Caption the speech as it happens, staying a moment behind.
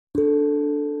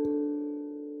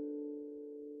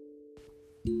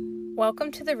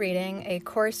Welcome to the reading, A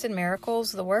Course in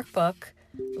Miracles, the workbook,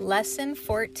 Lesson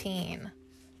 14.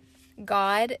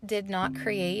 God did not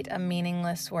create a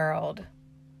meaningless world.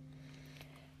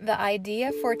 The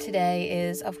idea for today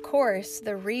is, of course,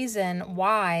 the reason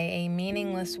why a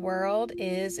meaningless world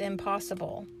is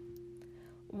impossible.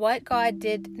 What God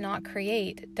did not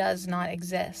create does not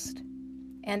exist,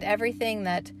 and everything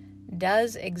that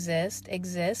does exist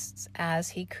exists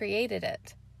as He created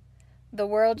it. The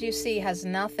world you see has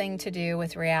nothing to do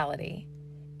with reality.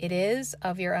 It is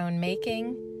of your own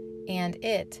making, and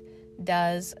it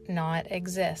does not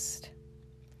exist.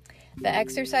 The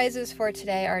exercises for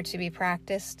today are to be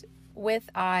practiced with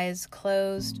eyes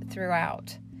closed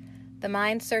throughout. The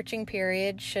mind-searching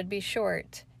period should be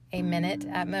short, a minute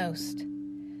at most.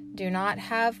 Do not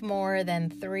have more than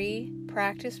 3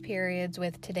 practice periods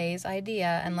with today's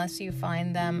idea unless you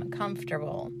find them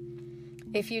comfortable.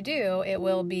 If you do, it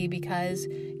will be because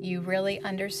you really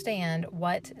understand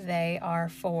what they are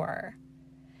for.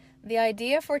 The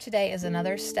idea for today is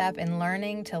another step in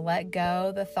learning to let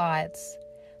go the thoughts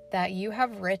that you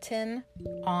have written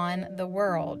on the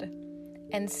world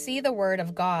and see the Word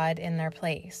of God in their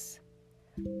place.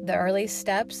 The early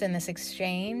steps in this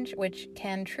exchange, which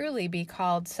can truly be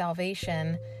called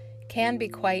salvation, can be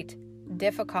quite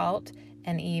difficult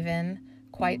and even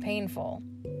quite painful.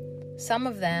 Some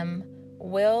of them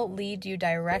will lead you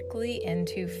directly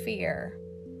into fear.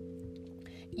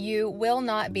 You will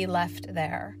not be left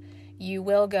there. You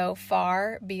will go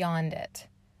far beyond it.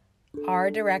 Our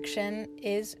direction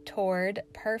is toward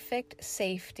perfect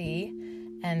safety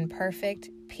and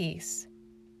perfect peace.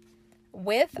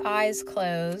 With eyes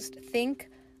closed, think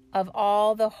of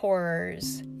all the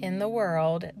horrors in the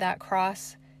world that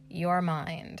cross your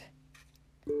mind.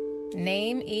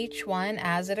 Name each one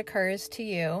as it occurs to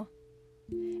you,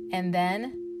 and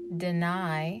then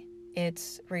deny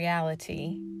its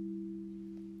reality.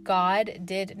 God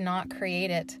did not create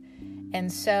it,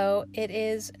 and so it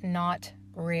is not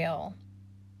real.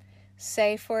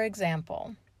 Say, for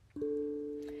example,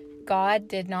 God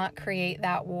did not create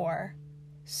that war,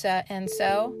 so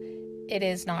it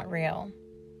is not real.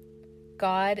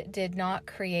 God did not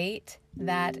create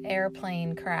that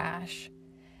airplane crash,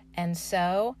 and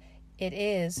so it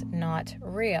is not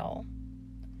real.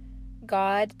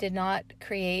 God did not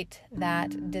create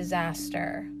that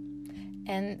disaster,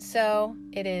 and so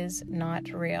it is not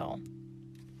real.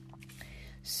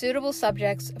 Suitable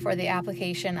subjects for the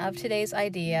application of today's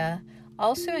idea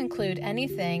also include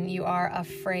anything you are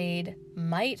afraid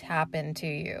might happen to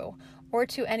you or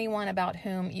to anyone about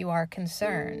whom you are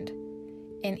concerned.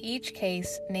 In each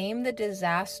case, name the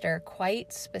disaster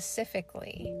quite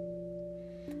specifically.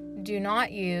 Do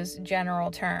not use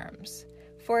general terms.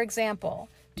 For example,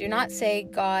 do not say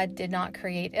God did not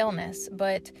create illness,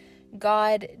 but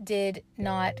God did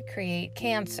not create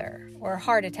cancer or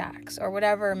heart attacks or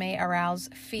whatever may arouse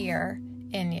fear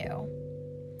in you.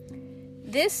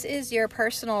 This is your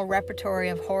personal repertory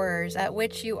of horrors at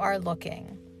which you are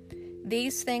looking.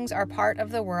 These things are part of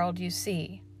the world you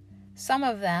see. Some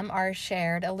of them are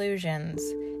shared illusions,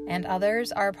 and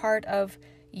others are part of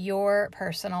your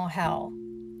personal hell.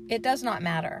 It does not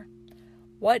matter.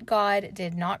 What God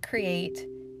did not create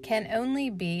can only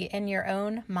be in your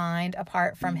own mind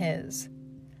apart from His.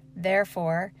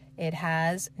 Therefore, it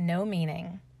has no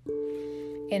meaning.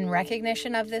 In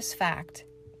recognition of this fact,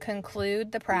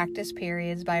 conclude the practice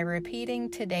periods by repeating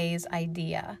today's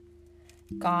idea.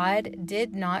 God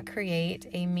did not create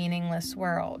a meaningless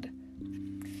world.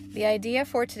 The idea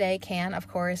for today can, of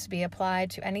course, be applied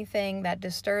to anything that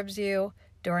disturbs you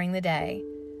during the day,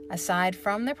 aside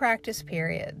from the practice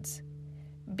periods.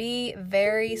 Be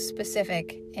very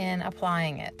specific in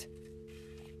applying it.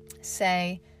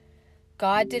 Say,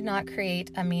 God did not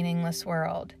create a meaningless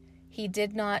world. He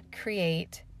did not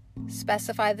create.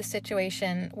 Specify the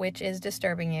situation which is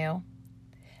disturbing you,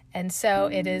 and so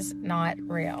it is not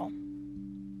real.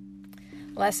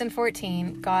 Lesson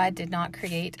 14, God did not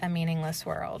create a meaningless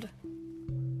world.